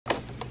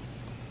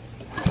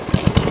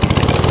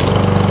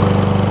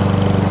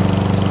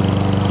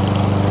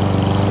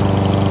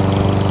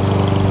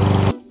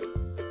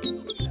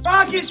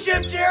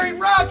goddamn Jerry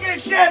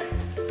rocket ship!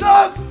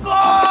 The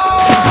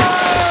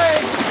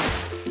fight!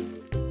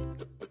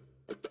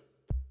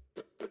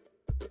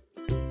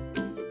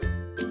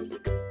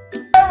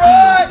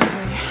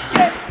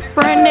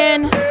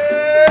 Brendan,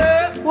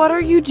 what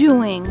are you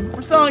doing?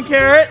 We're selling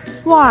carrots.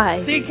 Why?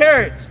 See,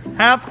 carrots,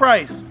 half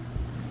price.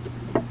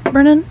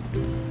 Brendan,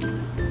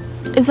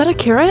 is that a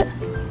carrot?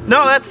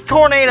 No, that's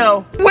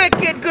tornado.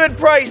 Wicked good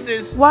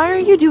prices. Why are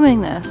you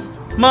doing this?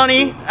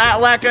 Money,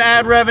 lack of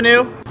ad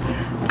revenue.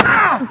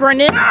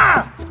 Brendan?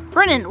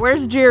 Brendan,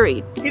 where's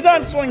Jerry? He's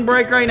on swing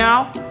break right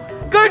now.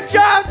 Good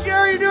job,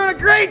 Jerry, you're doing a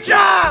great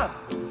job.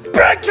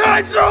 Break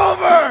time's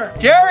over.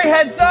 Jerry,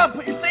 heads up,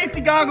 put your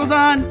safety goggles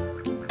on.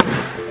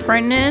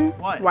 Brendan,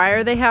 what? Why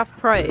are they half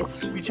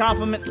price? We chop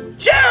them in.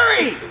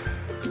 Jerry!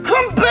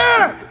 Come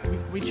back!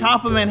 We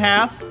chop them in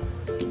half.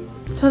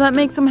 So that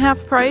makes them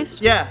half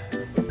priced? Yeah.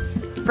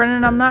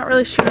 Brendan, I'm not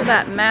really sure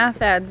that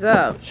math adds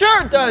up.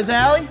 Sure it does,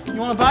 Allie. You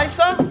want to buy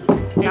some?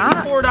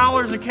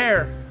 $84 a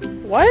care.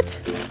 What?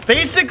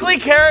 Basically,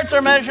 carrots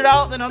are measured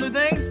out than other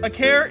things. A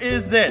care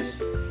is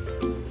this.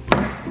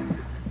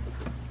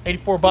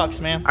 84 bucks,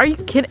 man. Are you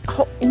kidding?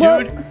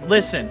 Dude,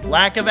 listen,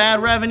 lack of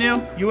ad revenue,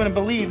 you wouldn't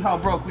believe how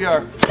broke we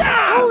are.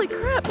 Yeah! Holy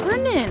crap,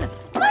 Brendan!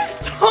 My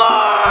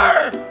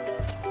star!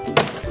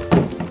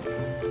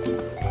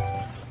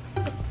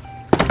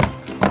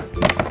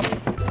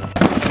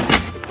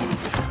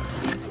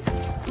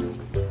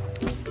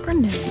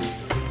 Brendan.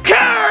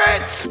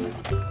 Carrots!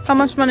 How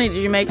much money did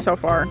you make so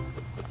far?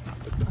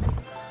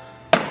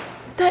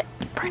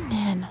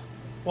 Brendan.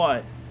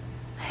 What?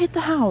 I hate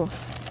the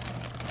house.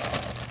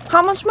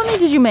 How much money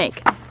did you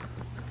make?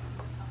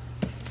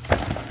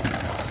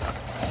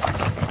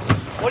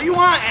 What do you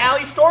want,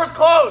 Allie? Store's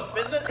closed.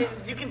 Business,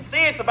 as you can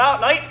see, it's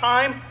about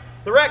nighttime.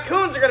 The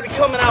raccoons are gonna be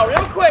coming out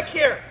real quick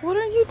here. What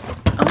are you?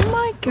 Oh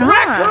my The gosh.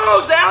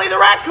 raccoons, Allie, the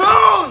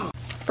raccoons!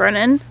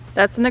 Brennan,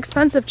 that's an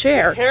expensive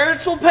chair.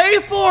 Carrots will pay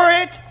for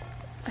it.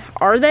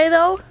 Are they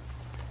though?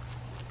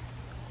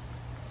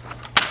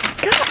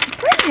 God,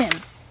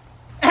 Brennan.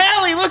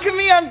 Allie, look at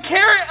me, I'm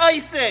carrot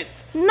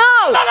ISIS. No!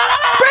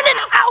 Brennan,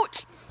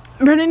 ouch!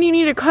 Brennan, you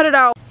need to cut it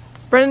out.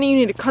 Brennan, you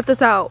need to cut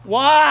this out.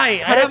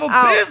 Why? Cut I have it a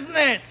out.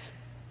 business.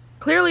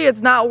 Clearly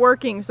it's not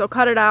working, so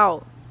cut it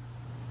out.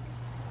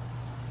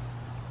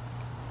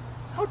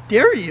 How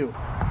dare you?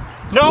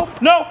 No,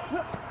 no.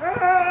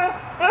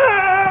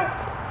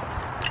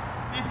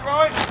 You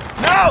throw it?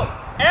 No!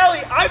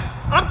 Allie,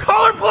 I'm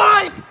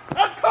colorblind!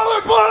 I'm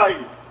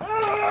colorblind!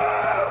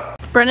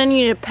 Brennan,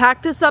 you need to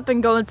pack this up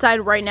and go inside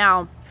right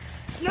now.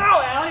 No,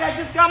 Allie, I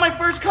just got my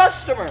first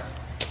customer.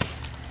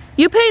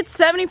 You paid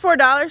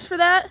 $74 for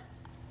that?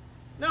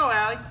 No,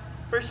 Allie,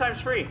 first time's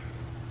free.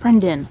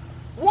 Brendan.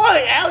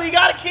 What, Allie, you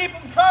gotta keep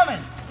them coming.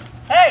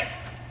 Hey,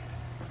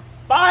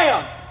 buy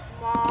them.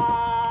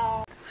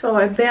 So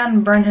I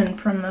banned Brendan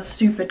from the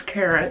stupid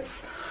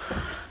carrots.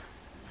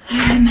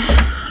 And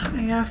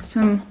I asked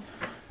him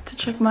to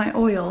check my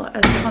oil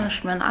as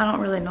punishment. I don't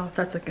really know if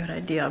that's a good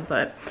idea,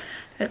 but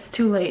it's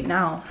too late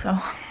now, so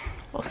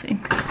we'll see.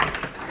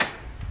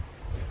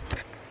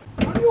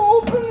 How do you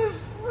open this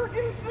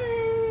freaking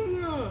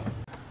thing?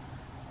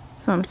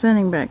 So I'm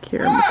standing back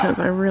here because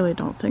I really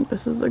don't think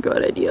this is a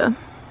good idea.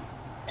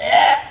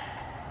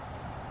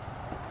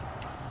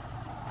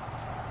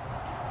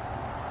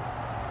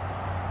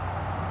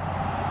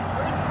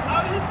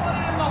 How do you put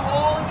it in the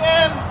hole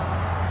again?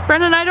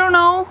 Brendan, I don't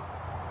know.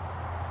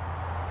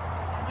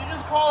 Did you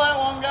just call that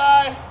one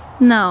guy?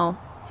 No.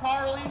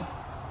 Charlie?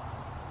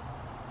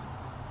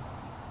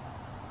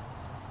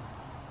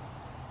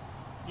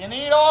 You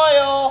need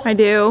oil. I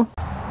do.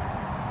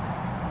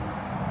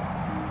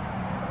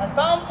 I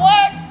found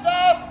black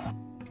stuff.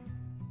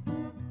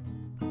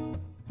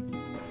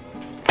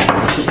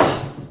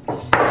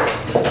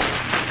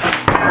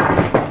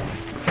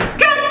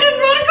 Captain,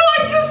 we're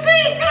going to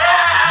sink.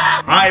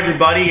 Hi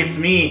everybody, it's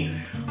me,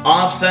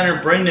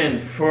 Off-Center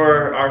Brendan,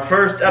 for our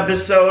first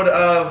episode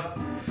of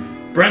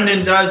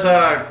Brendan Does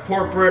a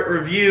Corporate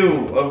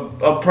Review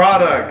of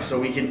products so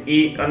we can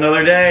eat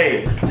another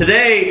day.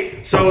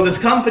 Today, so this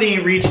company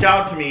reached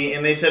out to me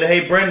and they said,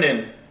 hey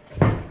Brendan,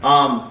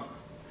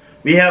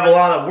 we have a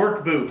lot of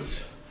work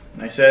boots.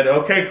 And I said,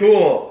 okay,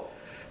 cool.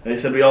 They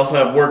said we also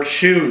have work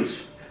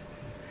shoes.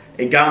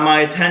 It got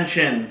my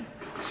attention.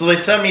 So they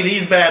sent me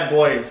these bad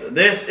boys.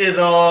 This is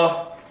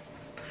I'm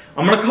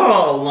gonna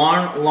call it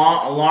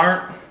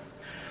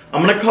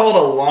I'm gonna call it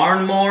a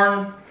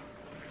lawnmower.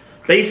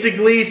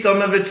 Basically, some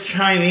of it's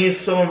Chinese,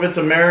 some of it's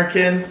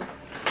American.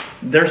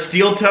 They're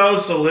steel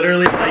toes, so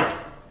literally, like,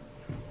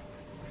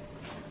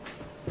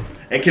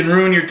 it can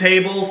ruin your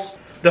tables.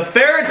 The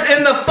ferret's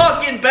in the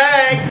fucking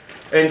bag!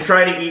 And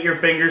try to eat your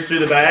fingers through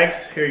the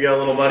bags. Here you go,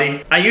 little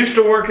buddy. I used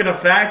to work in a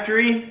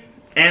factory,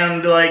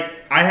 and like,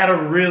 I had a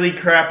really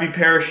crappy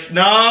pair of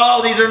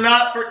no, these are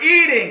not for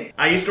eating!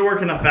 I used to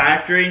work in a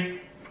factory,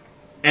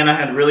 and I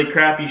had really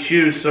crappy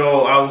shoes,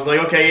 so I was like,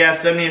 okay, yeah,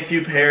 send me a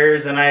few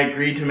pairs, and I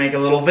agreed to make a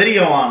little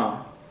video on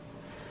them.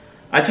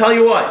 I tell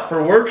you what,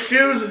 for work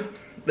shoes,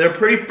 they're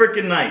pretty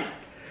freaking nice.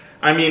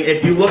 I mean,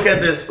 if you look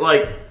at this,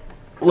 like,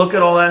 look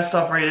at all that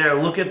stuff right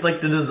there. Look at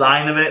like the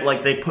design of it,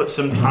 like they put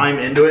some time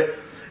into it.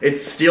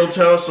 It's steel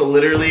toe, so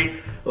literally,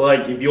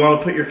 like if you want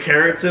to put your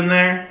carrots in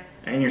there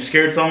and you're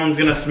scared someone's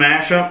gonna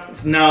smash them,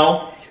 it's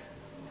no.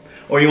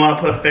 Or you want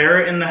to put a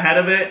ferret in the head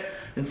of it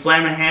and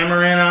slam a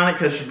hammer in on it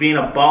because she's being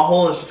a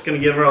butthole, it's just gonna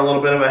give her a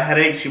little bit of a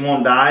headache, she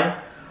won't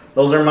die.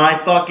 Those are my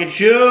fucking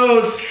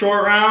shoes,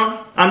 short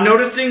round. I'm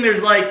noticing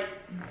there's like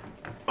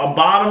a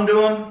bottom to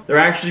them. They're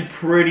actually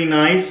pretty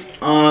nice.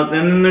 And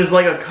then there's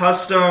like a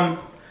custom,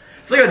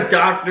 it's like a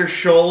Dr.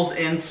 Scholl's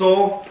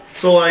insole.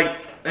 So like,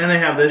 and they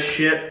have this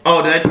shit.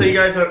 Oh, did I tell you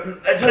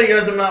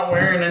guys I'm not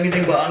wearing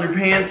anything but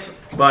underpants?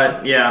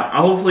 But yeah,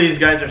 hopefully these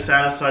guys are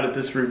satisfied with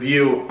this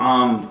review.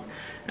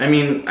 I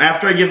mean,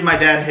 after I give my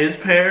dad his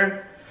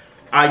pair,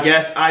 I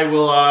guess I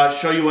will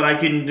show you what I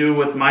can do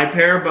with my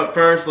pair. But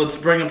first, let's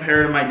bring a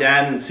pair to my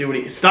dad and see what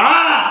he,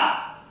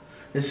 stop!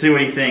 Let's see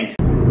what he thinks.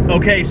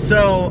 Okay,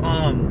 so,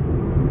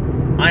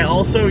 I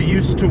also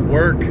used to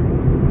work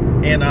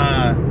in,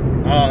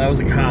 oh, that was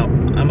a cop.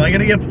 Am I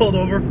gonna get pulled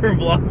over for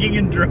vlogging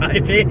and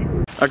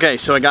driving? Okay,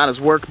 so I got his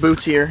work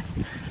boots here.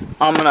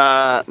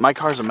 My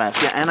car's a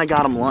mess. Yeah, and I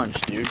got him lunch,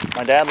 dude.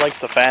 My dad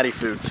likes the fatty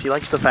foods. He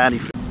likes the fatty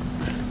food.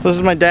 This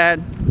is my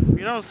dad.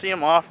 You don't see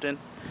him often,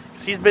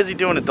 because he's busy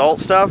doing adult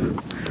stuff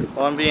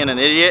while I'm being an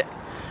idiot.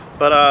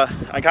 But,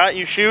 I got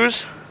you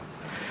shoes.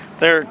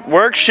 They're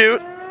work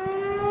shoot.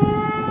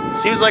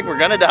 Seems like we're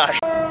gonna die.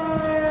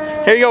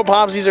 Here you go,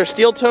 Pops. These are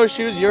steel toe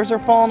shoes. Yours are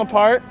falling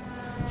apart.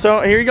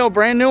 So here you go,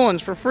 brand new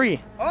ones for free.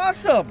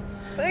 Awesome.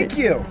 Thank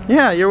you.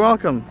 Yeah, you're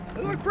welcome.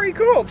 They look pretty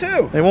cool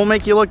too. They won't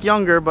make you look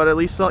younger, but at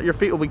least your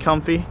feet will be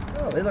comfy.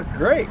 Oh, they look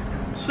great.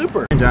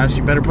 Super. Hey Josh,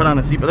 you better put on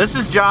a seatbelt. This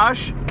is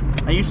Josh.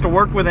 I used to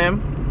work with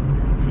him.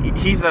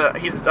 He's a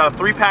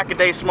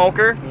 3-pack-a-day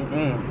smoker,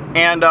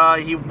 and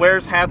he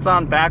wears hats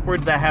on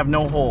backwards that have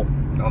no hole.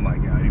 Oh my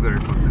God, you better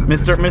put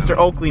Mr.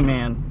 Oakley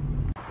man.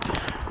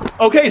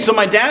 Okay, so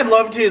my dad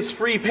loved his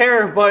free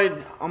pair, but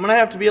I'm gonna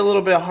have to be a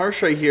little bit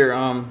harsh right here.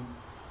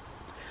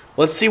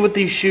 Let's see what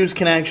these shoes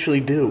can actually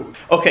do.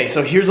 Okay,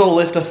 so here's a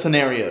list of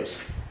scenarios.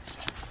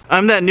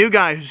 I'm that new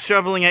guy who's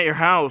shoveling at your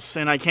house,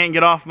 and I can't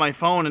get off my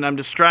phone, and I'm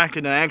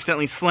distracted, and I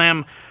accidentally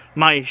slam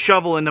my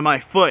shovel into my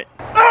foot.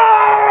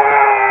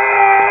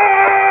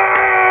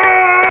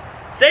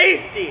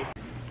 Safety!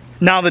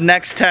 Now the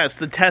next test,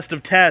 the test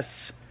of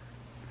tests.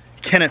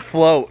 Can it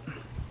float?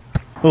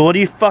 Well, what do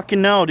you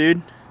fucking know,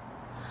 dude?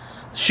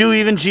 Shoe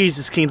even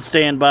Jesus can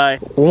stand by.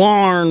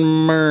 Lawn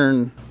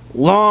mern.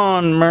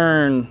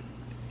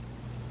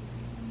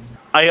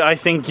 I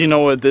think you know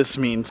what this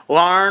means.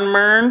 Lawn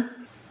mern.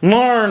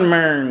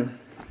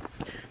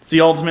 It's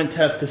the ultimate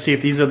test to see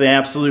if these are the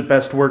absolute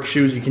best work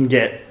shoes you can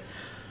get.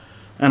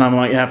 And I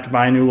might have to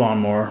buy a new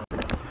lawnmower.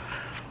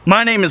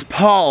 My name is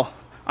Paul.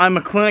 I'm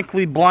a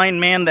clinically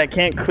blind man that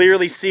can't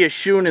clearly see a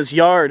shoe in his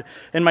yard,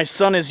 and my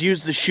son has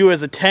used the shoe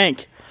as a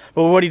tank.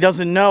 But what he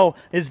doesn't know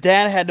is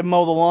Dad had to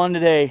mow the lawn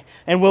today,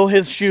 and will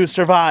his shoe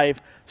survive?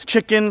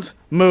 Chickens,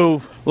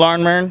 move.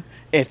 Lawnmower,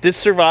 if this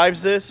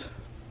survives this,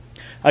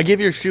 I'll give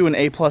your shoe an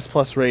A++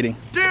 rating.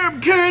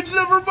 Damn kids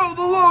never mow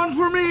the lawn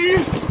for me.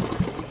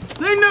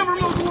 They never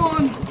mow the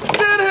lawn.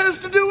 Dad has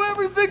to do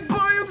everything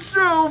by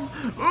himself.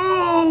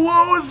 Oh,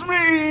 woe is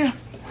me.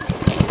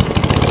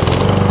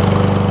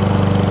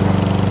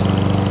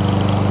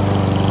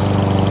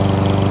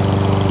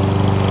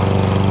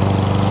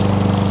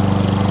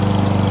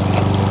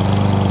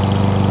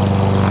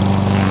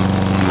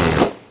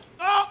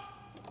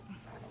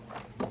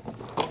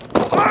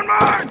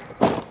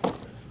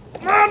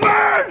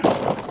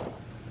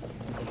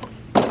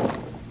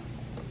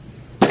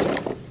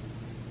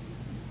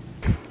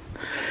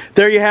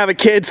 There you have it,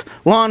 kids.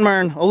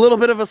 Lawnmower. A little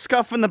bit of a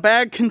scuff in the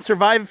bag can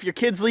survive if your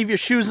kids leave your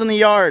shoes in the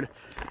yard.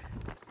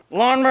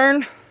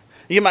 Lawnmower,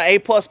 you get my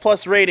A++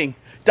 rating.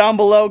 Down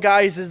below,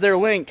 guys, is their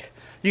link.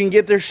 You can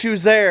get their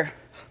shoes there.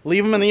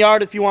 Leave them in the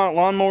yard if you want.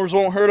 Lawnmowers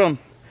won't hurt them.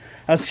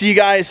 I'll see you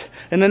guys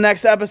in the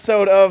next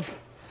episode of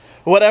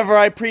whatever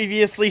I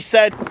previously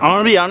said. I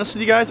want to be honest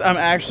with you guys. I'm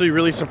actually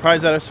really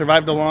surprised that I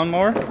survived the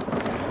lawnmower.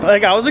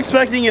 Like, I was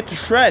expecting it to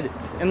shred.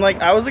 And, like,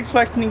 I was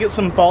expecting to get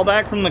some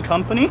fallback from the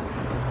company.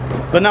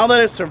 But now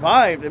that it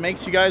survived, it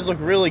makes you guys look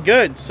really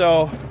good.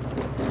 So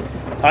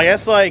I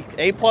guess like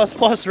A++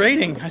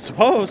 rating, I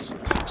suppose.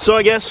 So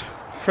I guess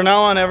for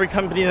now on, every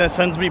company that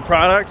sends me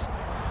products,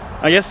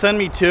 I guess send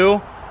me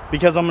 2,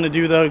 because I'm gonna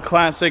do the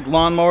classic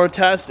lawnmower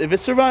test. If it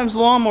survives the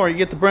lawnmower, you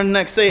get the Brendan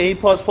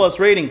XA A++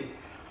 rating.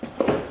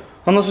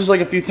 Unless there's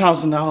like a few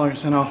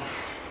 $1,000s, and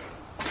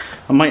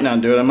I might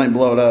not do it. I might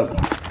blow it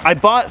up. I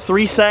bought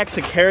 3 sacks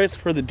of carrots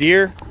for the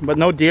deer, but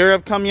no deer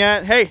have come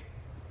yet. Hey.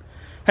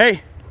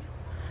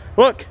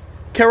 Look,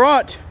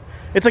 carrot.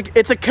 It's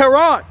a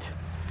carrot.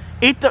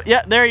 Eat the,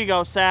 yeah, there you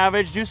go,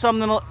 savage. Do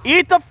something,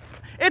 eat the,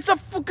 it's a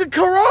fucking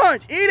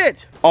carrot. Eat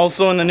it.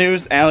 Also in the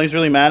news, Allie's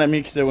really mad at me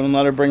because I wouldn't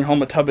let her bring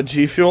home a tub of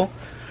G Fuel.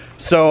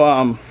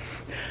 So,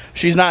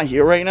 she's not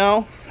here right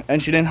now,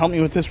 and she didn't help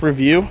me with this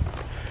review.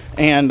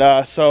 And,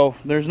 so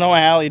there's no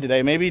Allie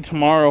today. Maybe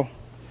tomorrow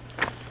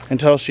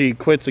until she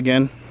quits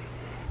again.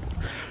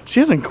 She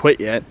hasn't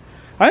quit yet.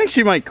 I think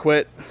she might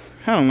quit.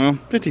 I don't know,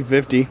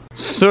 50-50.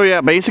 So yeah,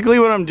 basically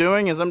what I'm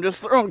doing is I'm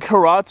just throwing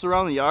carrots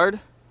around the yard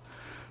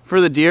for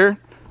the deer.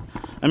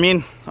 I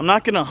mean, I'm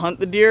not gonna hunt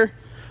the deer.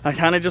 I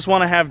kind of just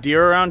want to have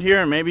deer around here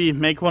and maybe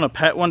make one a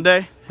pet one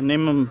day and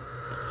name them.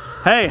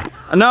 Hey,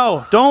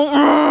 no,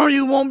 don't,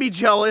 you won't be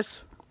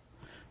jealous.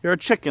 You're a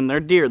chicken, they're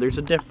deer, there's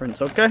a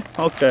difference, okay?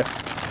 Okay.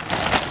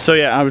 So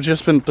yeah, I've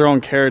just been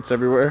throwing carrots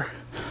everywhere.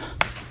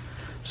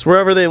 Just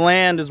wherever they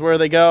land is where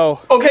they go.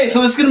 Okay,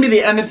 so this is gonna be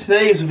the end of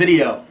today's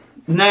video.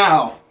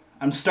 Now,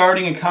 I'm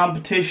starting a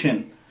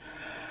competition.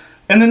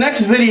 In the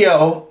next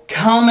video,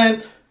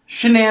 comment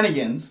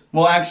shenanigans.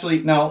 Well,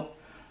 actually, no.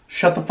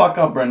 Shut the fuck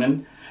up,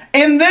 Brendan.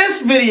 In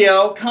this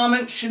video,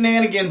 comment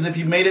shenanigans if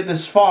you made it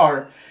this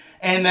far.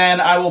 And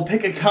then I will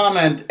pick a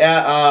comment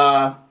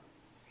at,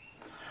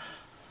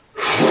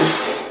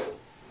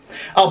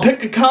 I'll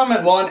pick a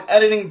comment while I'm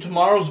editing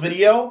tomorrow's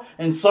video,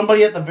 and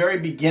somebody at the very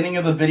beginning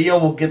of the video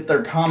will get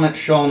their comment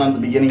shown on the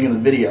beginning of the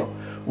video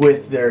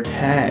with their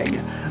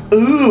tag.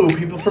 Ooh,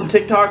 people from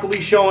TikTok will be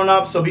showing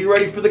up, so be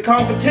ready for the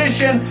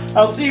competition.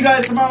 I'll see you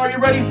guys tomorrow. Are you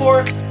ready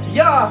for it?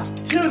 Yeah,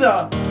 to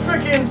the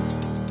frickin'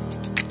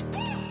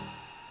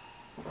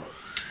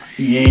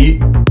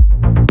 yeet.